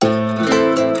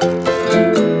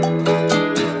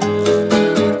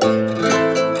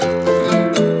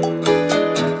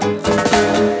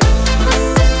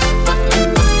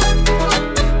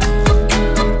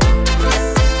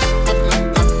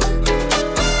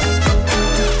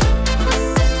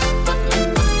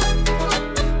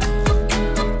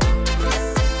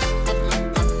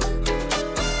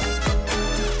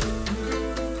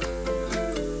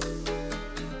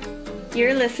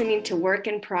listening to Work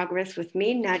in Progress with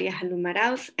me, Nadia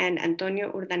Halumaraus, and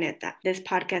Antonio Urdaneta. This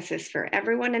podcast is for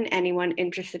everyone and anyone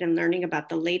interested in learning about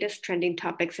the latest trending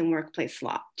topics in workplace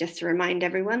law. Just to remind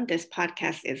everyone, this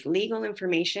podcast is legal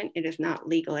information. It is not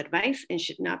legal advice and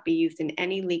should not be used in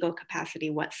any legal capacity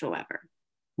whatsoever.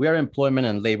 We are employment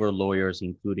and labor lawyers,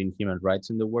 including human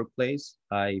rights in the workplace.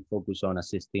 I focus on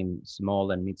assisting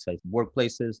small and mid-sized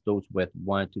workplaces, those with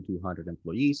 1 to 200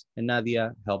 employees, and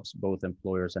Nadia helps both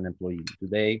employers and employees.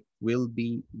 Today, we'll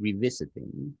be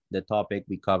revisiting the topic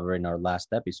we covered in our last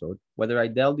episode, whether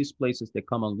IDEL displaces the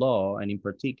common law, and in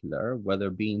particular, whether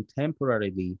being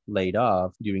temporarily laid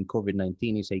off during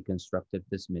COVID-19 is a constructive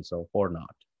dismissal or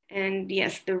not. And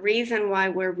yes, the reason why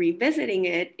we're revisiting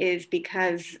it is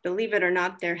because, believe it or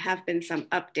not, there have been some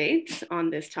updates on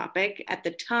this topic. At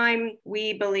the time,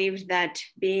 we believed that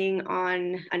being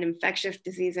on an infectious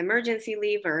disease emergency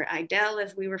leave, or IDEL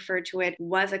as we refer to it,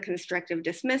 was a constructive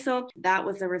dismissal. That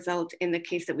was the result in the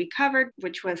case that we covered,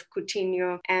 which was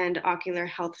Coutinho and Ocular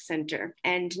Health Center.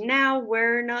 And now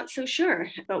we're not so sure,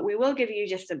 but we will give you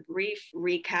just a brief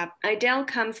recap. IDEL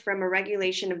comes from a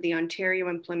regulation of the Ontario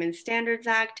Employment Standards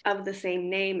Act of the same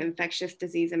name, Infectious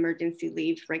Disease Emergency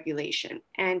Leave Regulation,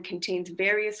 and contains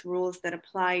various rules that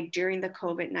apply during the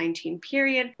COVID-19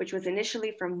 period, which was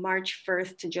initially from March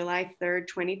 1st to July 3rd,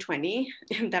 2020.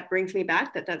 That brings me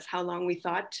back, that's how long we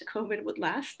thought COVID would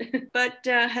last, but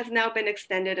has now been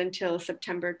extended until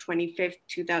September 25th,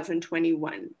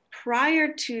 2021.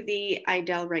 Prior to the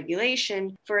IDEL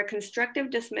regulation, for a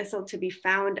constructive dismissal to be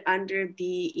found under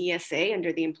the ESA,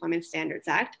 under the Employment Standards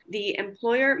Act, the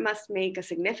employer must make a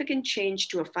significant change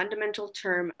to a fundamental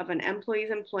term of an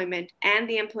employee's employment, and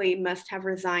the employee must have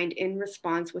resigned in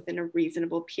response within a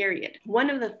reasonable period. One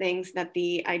of the things that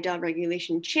the IDEL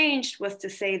regulation changed was to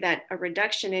say that a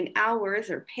reduction in hours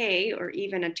or pay, or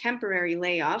even a temporary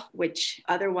layoff, which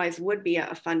otherwise would be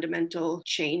a fundamental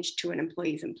change to an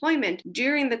employee's employment,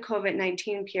 during the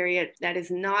COVID-19 period, that is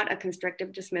not a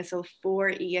constructive dismissal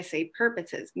for ESA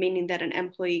purposes, meaning that an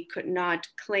employee could not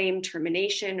claim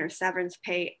termination or severance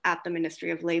pay at the Ministry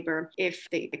of Labor if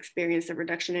they experienced a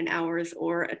reduction in hours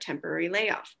or a temporary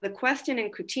layoff. The question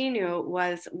in Coutinho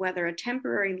was whether a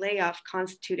temporary layoff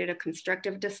constituted a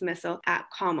constructive dismissal at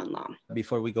common law.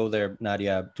 Before we go there,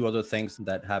 Nadia, two other things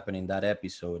that happened in that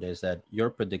episode is that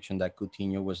your prediction that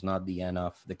Coutinho was not the end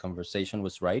of the conversation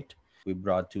was right. We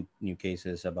brought two new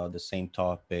cases about the same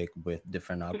topic with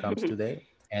different outcomes today.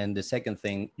 And the second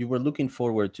thing, you were looking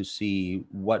forward to see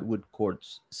what would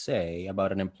courts say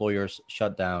about an employer's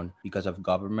shutdown because of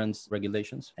government's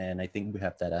regulations. And I think we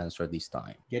have that answer this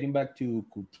time. Getting back to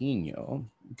Coutinho,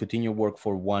 Coutinho worked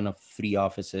for one of 3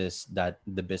 offices that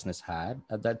the business had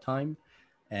at that time.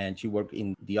 And she worked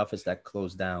in the office that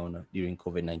closed down during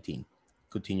COVID-19.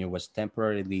 Coutinho was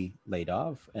temporarily laid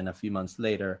off and a few months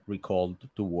later recalled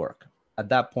to work. At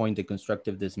that point, the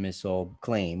constructive dismissal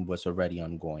claim was already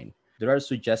ongoing. There are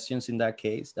suggestions in that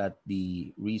case that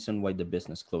the reason why the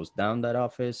business closed down that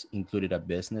office included a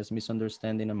business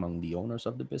misunderstanding among the owners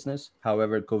of the business.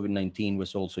 However, COVID-19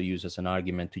 was also used as an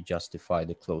argument to justify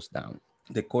the close down.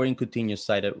 The court in Coutinho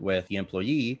sided with the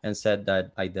employee and said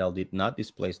that IDEL did not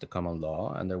displace the common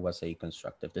law and there was a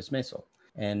constructive dismissal.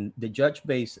 And the judge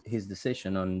based his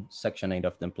decision on Section 8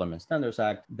 of the Employment Standards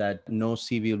Act that no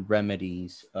civil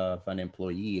remedies of an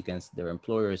employee against their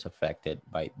employer is affected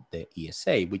by the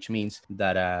ESA, which means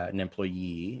that an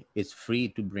employee is free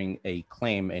to bring a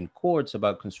claim in courts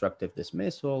about constructive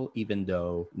dismissal, even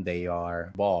though they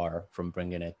are barred from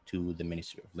bringing it to the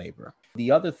Ministry of Labor. The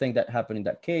other thing that happened in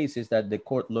that case is that the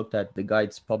court looked at the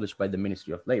guides published by the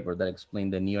Ministry of Labor that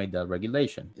explained the new IDEL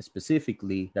regulation,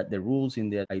 specifically that the rules in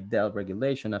the IDEL regulation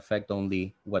affect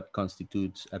only what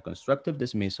constitutes a constructive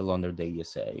dismissal under the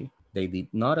ESA. They did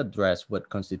not address what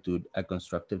constitutes a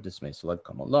constructive dismissal at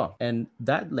common law. And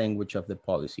that language of the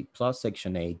policy plus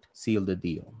Section 8 sealed the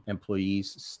deal.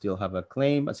 Employees still have a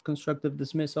claim as constructive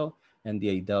dismissal, and the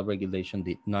IDEL regulation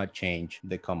did not change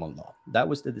the common law. That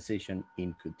was the decision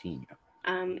in Coutinho.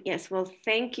 Yes, well,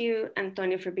 thank you,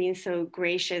 Antonio, for being so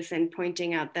gracious and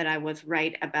pointing out that I was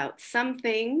right about some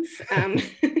things. And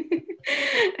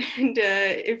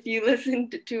if you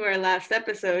listened to our last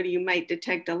episode, you might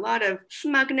detect a lot of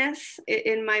smugness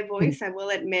in my voice, I will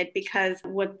admit, because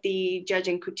what the judge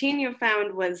in Coutinho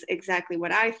found was exactly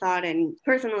what I thought. And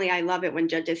personally, I love it when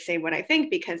judges say what I think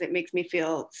because it makes me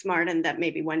feel smart and that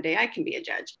maybe one day I can be a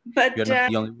judge. But you're not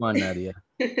the only one, Nadia.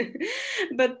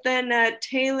 But then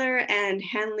Taylor and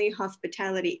Henley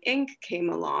Hospitality Inc. came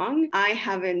along. I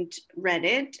haven't read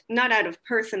it, not out of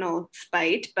personal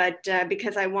spite, but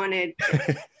because I wanted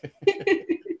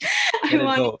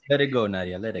Let it go,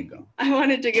 Nadia. Let it go. I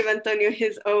wanted to give Antonio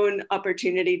his own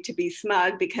opportunity to be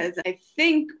smug, because I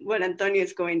think what Antonio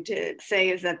is going to say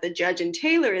is that the judge in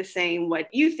Taylor is saying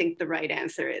what you think the right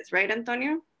answer is, right,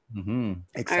 Antonio?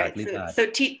 Exactly All right, that. so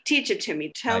teach it to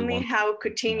me. Tell me how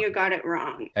Coutinho got it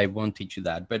wrong. I won't teach you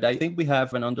that, but I think we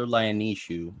have an underlying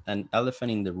issue, an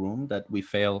elephant in the room that we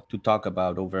fail to talk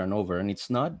about over and over, and it's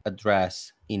not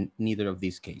addressed in neither of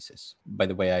these cases. By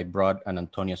the way, I brought an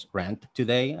Antonio's rant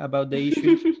today about the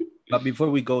issue. But before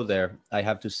we go there, I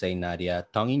have to say, Nadia,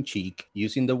 tongue in cheek,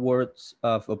 using the words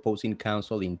of opposing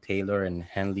counsel in Taylor and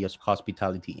Henley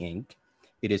Hospitality Inc.,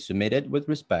 it is submitted with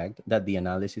respect that the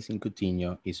analysis in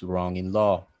Coutinho is wrong in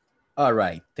law. All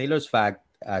right, Taylor's fact,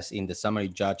 as in the summary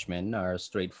judgment, are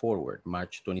straightforward.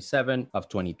 March 27 of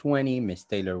 2020, Ms.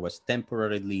 Taylor was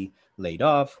temporarily laid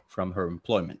off from her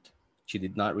employment. She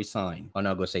did not resign. On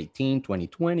August 18,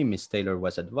 2020, Ms. Taylor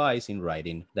was advised in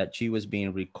writing that she was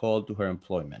being recalled to her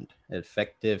employment,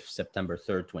 effective September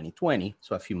 3rd, 2020,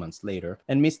 so a few months later.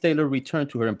 And Ms. Taylor returned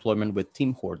to her employment with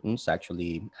Tim Hortons,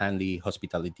 actually Hanley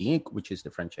Hospitality Inc., which is the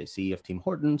franchisee of Tim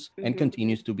Hortons, and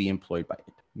continues to be employed by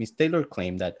it. Ms. Taylor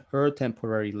claimed that her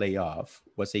temporary layoff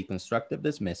was a constructive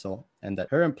dismissal and that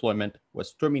her employment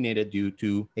was terminated due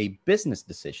to a business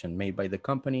decision made by the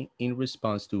company in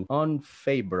response to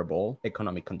unfavorable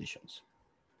economic conditions.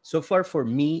 So far for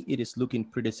me, it is looking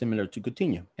pretty similar to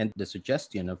Coutinho, and the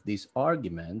suggestion of these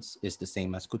arguments is the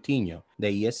same as Coutinho.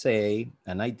 The ESA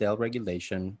and IDEL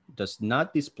regulation does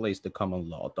not displace the common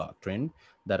law doctrine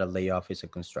that a layoff is a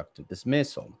constructive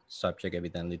dismissal, subject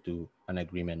evidently to an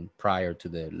agreement prior to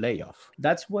the layoff.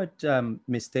 That's what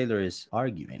Ms. Taylor is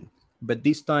arguing, but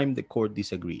this time the court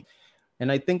disagreed.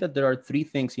 And I think that there are three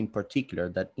things in particular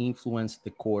that influenced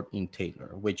the court in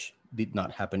Taylor, which did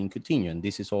not happen in Coutinho, and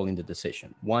this is all in the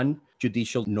decision. One,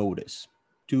 judicial notice.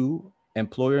 Two,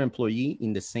 employer-employee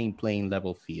in the same playing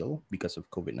level field because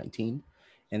of COVID-19.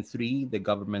 And three, the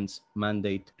government's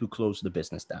mandate to close the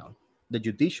business down. The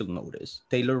judicial notice,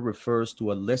 Taylor refers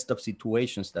to a list of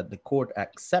situations that the court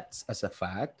accepts as a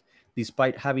fact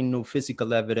despite having no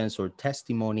physical evidence or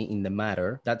testimony in the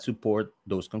matter that support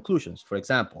those conclusions. For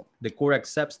example, the court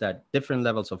accepts that different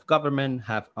levels of government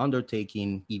have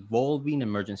undertaken evolving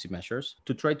emergency measures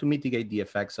to try to mitigate the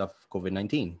effects of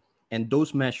COVID-19. And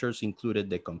those measures included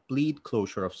the complete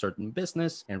closure of certain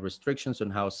business and restrictions on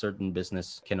how certain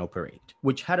business can operate,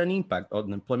 which had an impact on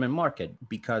the employment market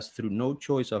because through no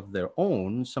choice of their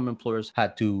own, some employers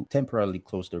had to temporarily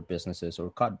close their businesses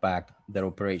or cut back their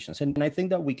operations. And I think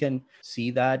that we can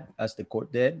see that as the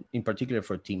court did, in particular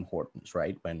for Tim Hortons,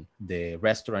 right? When the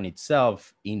restaurant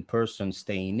itself, in person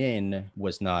staying in,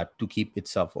 was not to keep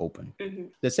itself open.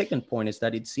 The second point is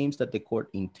that it seems that the court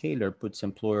in Taylor puts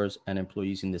employers and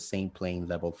employees in the same playing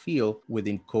level field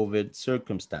within COVID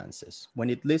circumstances.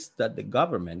 When it lists that the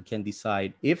government can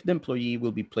decide if the employee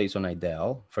will be placed on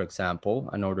IDEL, for example,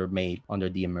 an order made under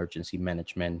the Emergency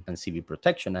Management and Civil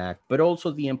Protection Act, but also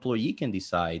the employee can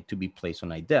decide to be placed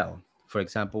on IDEL. For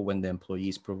example, when the employee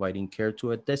is providing care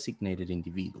to a designated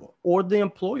individual. Or the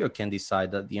employer can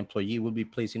decide that the employee will be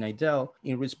placed in IDEL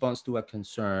in response to a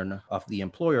concern of the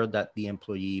employer that the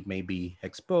employee may be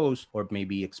exposed or may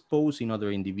be exposing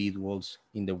other individuals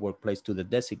in the workplace to the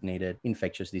designated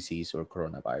infectious disease or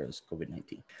coronavirus,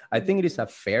 COVID-19. I think it is a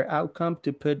fair outcome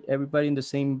to put everybody in the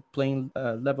same playing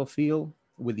level field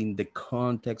within the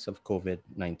context of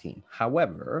COVID-19.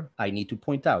 However, I need to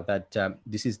point out that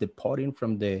this is departing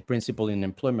from the principle in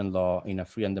employment law in a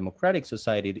free and democratic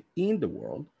society in the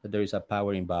world, that there is a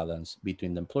power imbalance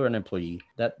between the employer and employee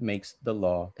that makes the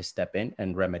law step in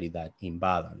and remedy that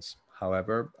imbalance.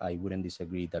 However, I wouldn't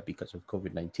disagree that because of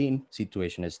COVID-19,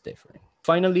 situation is different.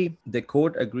 Finally, the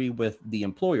court agreed with the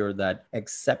employer that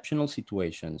exceptional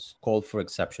situations call for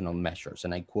exceptional measures,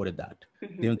 and I quoted that.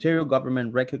 The Ontario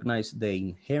government recognized the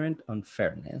inherent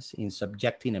unfairness in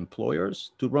subjecting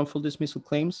employers to wrongful dismissal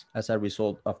claims as a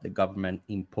result of the government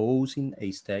imposing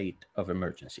a state of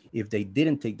emergency. If they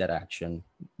didn't take that action,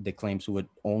 the claims would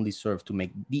only serve to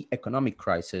make the economic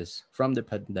crisis from the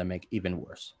pandemic even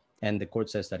worse. And the court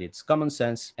says that it's common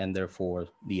sense and therefore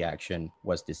the action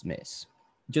was dismissed.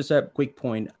 Just a quick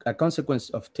point, a consequence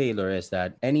of Taylor is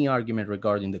that any argument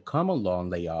regarding the common law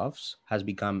on layoffs has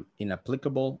become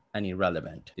inapplicable and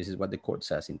irrelevant. This is what the court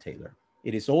says in Taylor.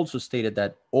 It is also stated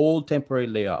that all temporary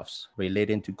layoffs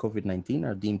relating to COVID-19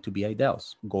 are deemed to be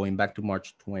IDELs, going back to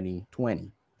March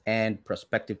 2020. And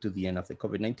prospective to the end of the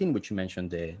COVID-19, which you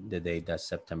mentioned the date that's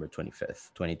September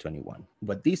 25th, 2021.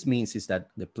 What this means is that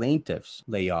the plaintiff's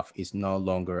layoff is no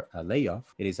longer a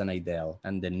layoff, it is an IDEL,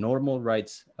 and the normal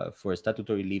rights for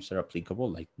statutory leaves are applicable,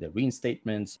 like the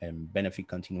reinstatements and benefit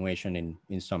continuation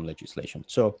in some legislation.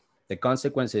 So The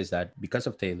consequence is that because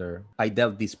of Taylor,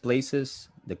 Idel displaces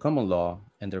the common law,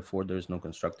 and therefore there's no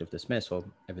constructive dismissal,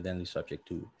 evidently subject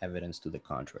to evidence to the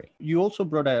contrary. You also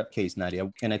brought a case,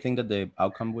 Nadia, and I think that the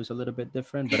outcome was a little bit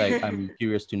different, but I'm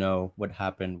curious to know what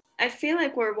happened. I feel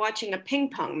like we're watching a ping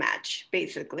pong match,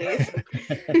 basically.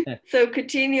 So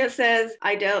Coutinho says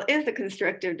Idel is a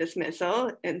constructive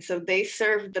dismissal, and so they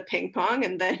serve the ping pong,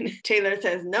 and then Taylor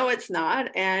says, no, it's not,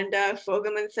 and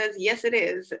Fogelman says, yes, it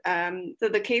is. So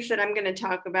the case that I'm going to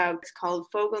talk about is called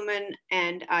Fogelman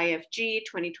and IFG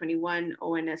 2021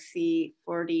 ONSC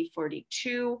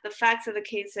 4042. The facts of the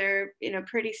case are,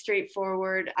 pretty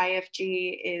straightforward.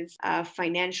 IFG is a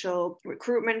financial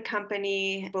recruitment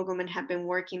company. Fogelman had been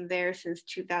working there since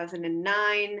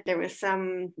 2009. There was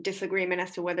some disagreement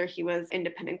as to whether he was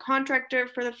independent contractor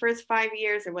for the first 5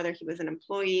 years or whether he was an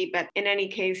employee, but in any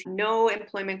case, no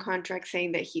employment contract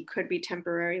saying that he could be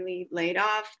temporarily laid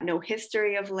off, no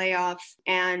history of layoffs,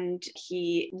 and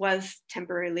he was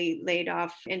temporarily laid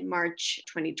off in March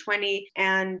 2020.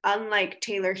 And unlike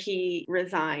Taylor, he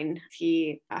resigned.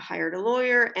 He hired a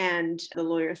lawyer, and the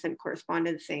lawyer sent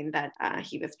correspondence saying that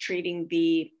he was treating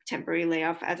the temporary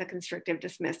layoff as a constructive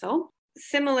dismissal.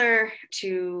 Similar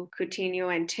to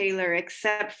Coutinho and Taylor,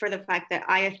 except for the fact that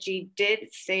IFG did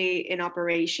stay in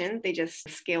operation. They just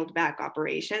scaled back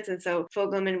operations. And so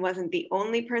Fogelman wasn't the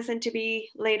only person to be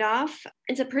laid off.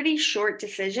 It's a pretty short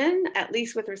decision, at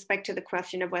least with respect to the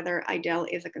question of whether Idel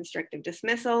is a constructive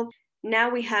dismissal.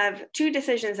 Now we have two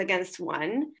decisions against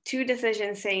one, two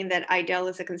decisions saying that Idel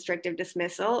is a constructive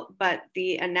dismissal, but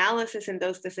the analysis in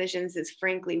those decisions is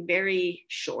frankly very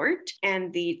short.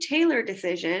 And the Taylor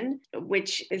decision,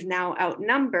 which is now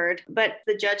outnumbered, but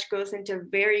the judge goes into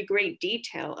very great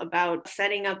detail about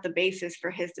setting out the basis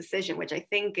for his decision, which I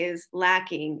think is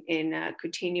lacking in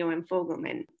Coutinho and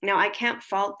Fogelman. Now, I can't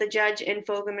fault the judge in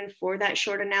Fogelman for that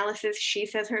short analysis. She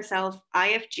says herself,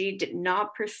 IFG did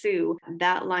not pursue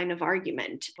that line of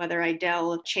argument, whether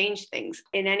Idel changed things.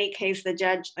 In any case, the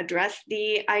judge addressed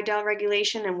the Idel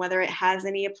regulation and whether it has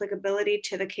any applicability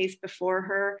to the case before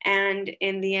her. And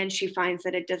in the end, she finds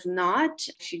that it does not.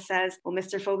 She says, well,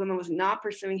 Mr. Fogelman was not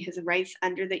pursuing his rights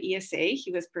under the ESA. He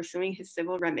was pursuing his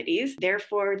civil remedies.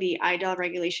 Therefore, the Idel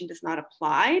regulation does not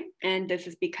apply. And this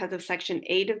is because of Section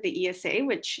 8 of the ESA,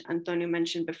 which Antonio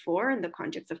mentioned before in the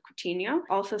context of Coutinho.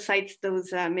 Also cites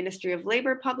those Ministry of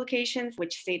Labor publications,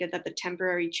 which stated that the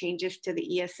temporary changes to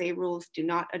the ESA rules do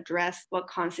not address what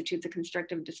constitutes a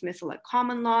constructive dismissal at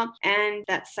common law, and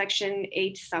that Section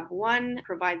 8 sub 1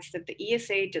 provides that the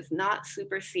ESA does not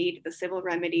supersede the civil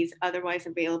remedies otherwise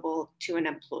available to an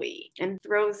employee, and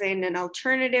throws in an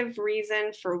alternative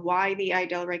reason for why the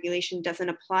Idel regulation doesn't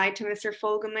apply to Mr.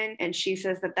 Fogelman, and she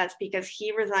says that that's because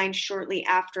he resigned shortly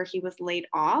after he was laid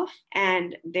off,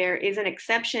 and there is an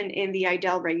exception in the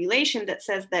Idel regulation that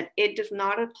says that it does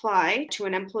not apply to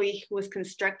an employee who was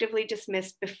constructively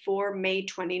dismissed before May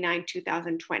 29,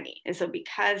 2020. And so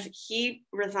because he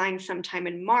resigned sometime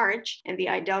in March and the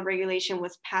Idel regulation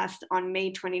was passed on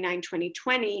May 29,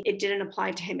 2020, it didn't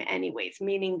apply to him anyways,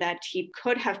 meaning that he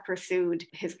could have pursued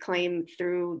his claim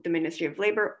through the Ministry of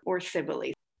Labor or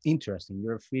civilly. Interesting.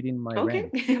 You're feeding my Okay.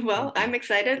 Well, I'm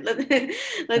excited.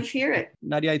 Let's hear it.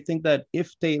 Nadia, I think that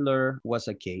if Taylor was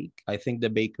a cake, I think the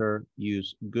baker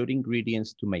used good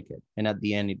ingredients to make it. And at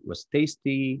the end, it was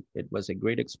tasty. It was a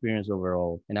great experience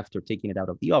overall. And after taking it out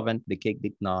of the oven, the cake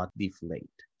did not deflate.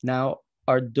 Now,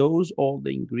 are those all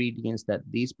the ingredients that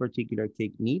this particular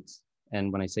cake needs?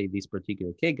 And when I say this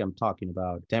particular cake, I'm talking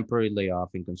about temporary layoff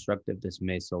and constructive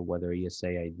dismissal, whether ESA,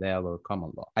 Idel, or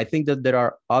common law. I think that there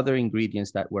are other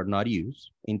ingredients that were not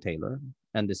used in Taylor,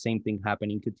 and the same thing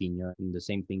happened in Coutinho, and the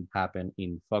same thing happened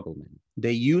in Fogelman.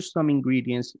 They used some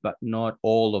ingredients, but not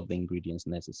all of the ingredients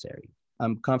necessary.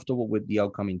 I'm comfortable with the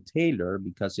outcome in Taylor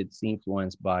because it's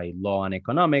influenced by law and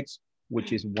economics,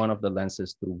 which is one of the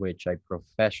lenses through which I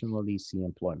professionally see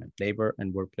employment, labor,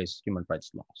 and workplace human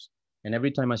rights laws. And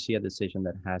every time I see a decision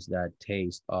that has that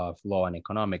taste of law and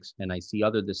economics, and I see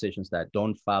other decisions that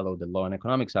don't follow the law and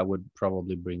economics, I would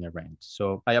probably bring a rant.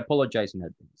 So I apologize in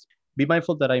advance. Be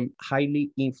mindful that I'm highly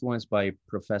influenced by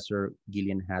Professor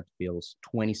Gillian Hatfield's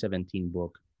 2017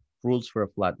 book, Rules for a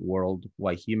Flat World,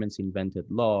 Why Humans Invented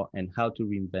Law and How to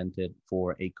Reinvent It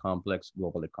for a Complex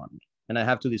Global Economy. And I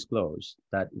have to disclose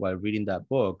that while reading that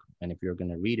book, and if you're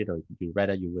going to read it or if you read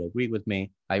it, you would agree with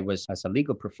me, I was, as a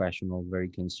legal professional, very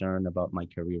concerned about my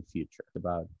career future,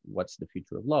 about what's the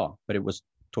future of law, but it was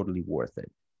totally worth it.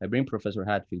 I bring Professor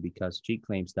Hatfield because she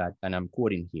claims that, and I'm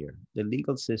quoting here, the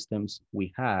legal systems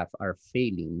we have are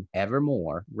failing ever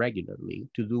more regularly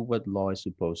to do what law is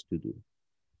supposed to do,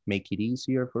 make it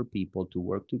easier for people to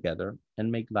work together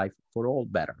and make life for all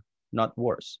better. not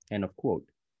worse, end of quote.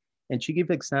 And she gives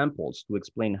examples to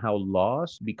explain how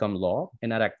laws become law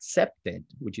and are accepted,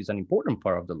 which is an important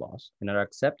part of the laws, and are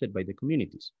accepted by the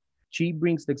communities. She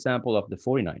brings the example of the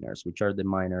 49ers, which are the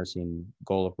miners in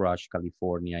Gold Rush,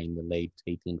 California in the late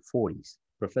 1840s.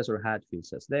 Professor Hatfield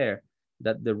says there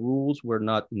that the rules were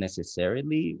not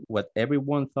necessarily what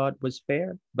everyone thought was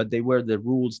fair, but they were the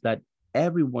rules that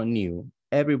everyone knew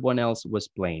everyone else was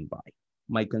playing by.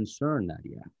 My concern,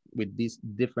 Nadia, with these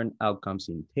different outcomes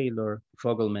in Taylor,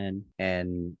 Fogelman,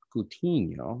 and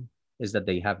Coutinho is that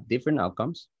they have different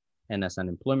outcomes. And as an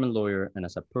employment lawyer and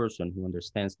as a person who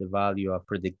understands the value of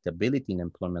predictability in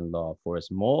employment law for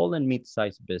small and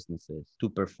mid-sized businesses to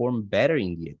perform better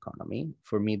in the economy,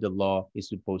 for me, the law is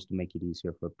supposed to make it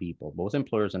easier for people, both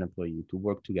employers and employees, to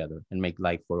work together and make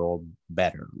life for all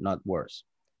better, not worse.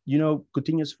 You know,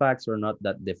 Coutinho's facts are not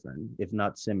that different, if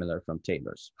not similar, from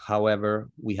Taylor's. However,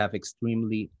 we have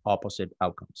extremely opposite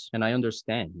outcomes. And I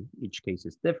understand each case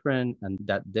is different, and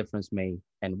that difference may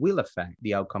and will affect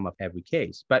the outcome of every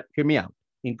case. But hear me out.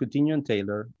 In Coutinho and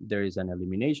Taylor, there is an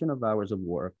elimination of hours of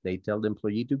work. They tell the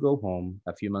employee to go home.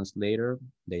 A few months later,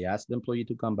 they ask the employee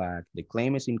to come back. The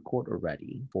claim is in court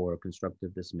already for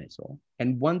constructive dismissal.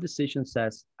 And one decision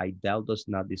says, Idel does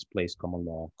not displace common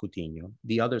law, Coutinho.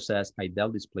 The other says,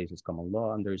 Idel displaces common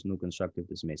law and there is no constructive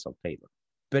dismissal, Taylor.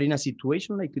 But in a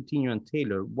situation like Coutinho and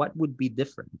Taylor, what would be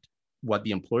different? What the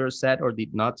employer said or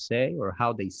did not say, or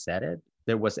how they said it?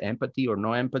 There was empathy or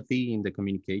no empathy in the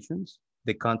communications?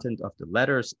 The content of the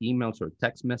letters, emails, or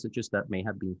text messages that may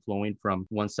have been flowing from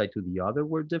one side to the other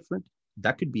were different.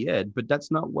 That could be it, but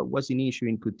that's not what was an issue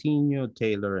in Coutinho,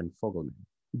 Taylor, and Fogelman.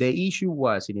 The issue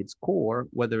was, in its core,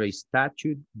 whether a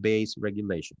statute-based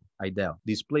regulation, IDEL,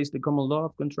 displaced the common law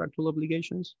of contractual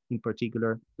obligations, in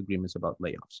particular, agreements about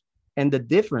layoffs. And the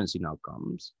difference in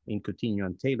outcomes, in Coutinho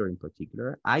and Taylor in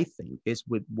particular, I think, is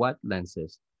with what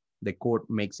lenses the court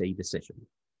makes a decision.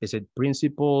 Is it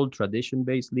principle,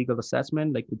 tradition-based legal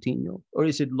assessment like Coutinho? Or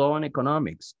is it law and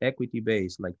economics,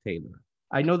 equity-based like Taylor?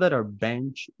 I know that our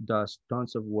bench does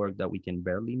tons of work that we can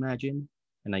barely imagine,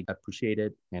 and I appreciate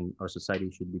it, and our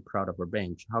society should be proud of our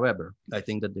bench. However, I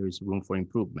think that there is room for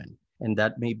improvement. And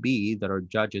that may be that our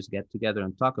judges get together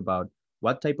and talk about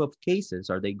what type of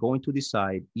cases are they going to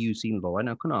decide using law and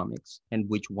economics, and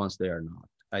which ones they are not.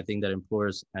 I think that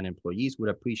employers and employees would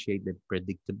appreciate the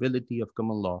predictability of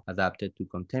common law adapted to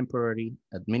contemporary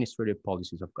administrative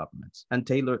policies of governments. And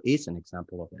Taylor is an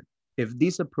example of it. If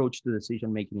this approach to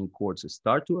decision-making in courts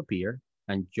start to appear,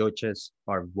 and judges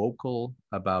are vocal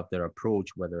about their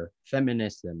approach, whether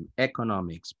feminism,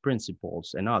 economics,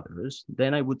 principles, and others,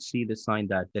 then I would see the sign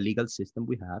that the legal system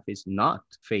we have is not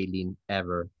failing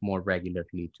ever more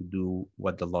regularly to do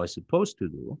what the law is supposed to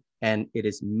do. And it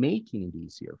is making it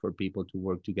easier for people to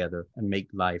work together and make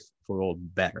life for all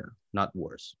better, not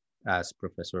worse, as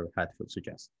Professor Hatfield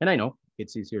suggests. And I know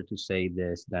it's easier to say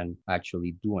this than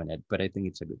actually doing it, but I think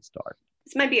it's a good start.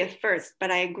 This might be a first,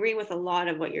 but I agree with a lot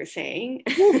of what you're saying.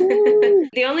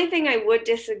 The only thing I would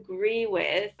disagree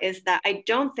with is that I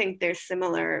don't think there's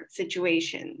similar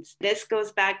situations. This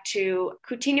goes back to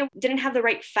Coutinho didn't have the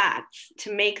right facts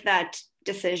to make that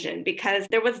decision because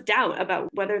there was doubt about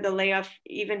whether the layoff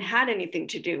even had anything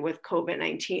to do with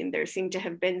COVID-19. There seemed to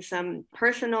have been some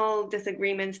personal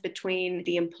disagreements between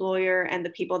the employer and the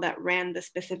people that ran the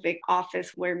specific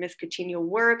office where Ms. Coutinho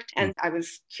worked. And I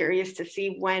was curious to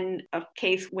see when a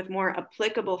case with more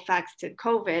applicable facts to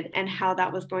COVID and how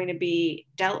that was going to be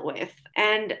dealt with.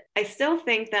 And I still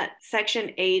think that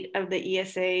Section 8 of the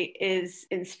ESA is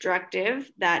instructive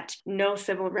that no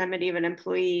civil remedy of an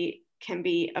employee can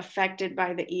be affected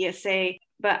by the ESA.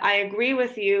 But I agree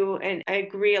with you, and I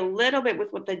agree a little bit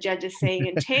with what the judge is saying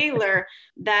in Taylor,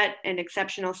 that in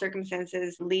exceptional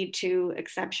circumstances lead to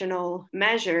exceptional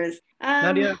measures.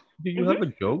 Nadia, do you have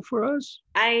a joke for us?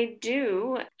 I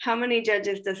do. How many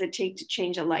judges does it take to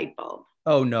change a light bulb?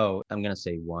 Oh, no, I'm going to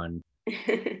say one.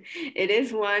 It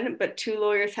is one, but two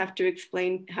lawyers have to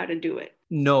explain how to do it.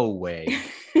 No way.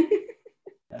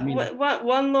 I mean, what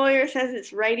one lawyer says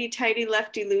it's righty-tighty,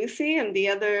 lefty-loosey, and the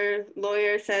other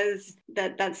lawyer says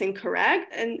that that's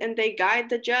incorrect, and they guide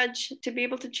the judge to be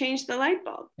able to change the light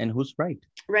bulb. And who's right?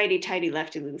 Righty-tighty,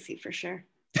 lefty-loosey, for sure.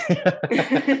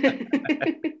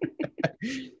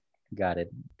 Got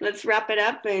it. Let's wrap it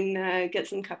up and get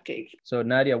some cupcakes. So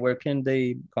Nadia, where can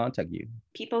they contact you?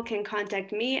 People can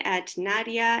contact me at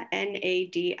Nadia,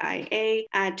 Nadia,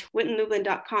 at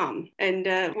wittenlublin.com. And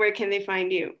where can they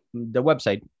find you? The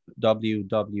website,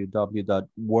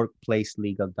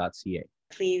 www.workplacelegal.ca.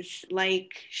 Please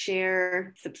like,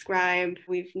 share, subscribe.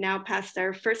 We've now passed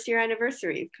our first year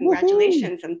anniversary.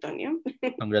 Congratulations, Antonio.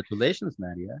 Congratulations,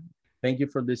 Nadia. Thank you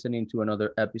for listening to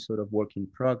another episode of Work in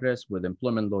Progress with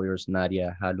employment lawyers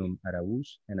Nadia Halum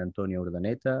Araúz and Antonio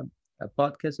Urdaneta, a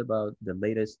podcast about the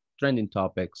latest trending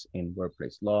topics in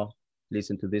workplace law.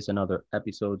 Listen to this and other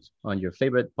episodes on your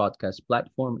favorite podcast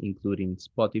platform, including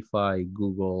Spotify,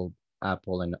 Google,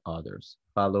 Apple, and others.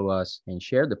 Follow us and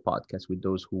share the podcast with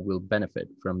those who will benefit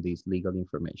from this legal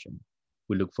information.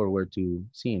 We look forward to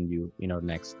seeing you in our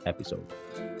next episode.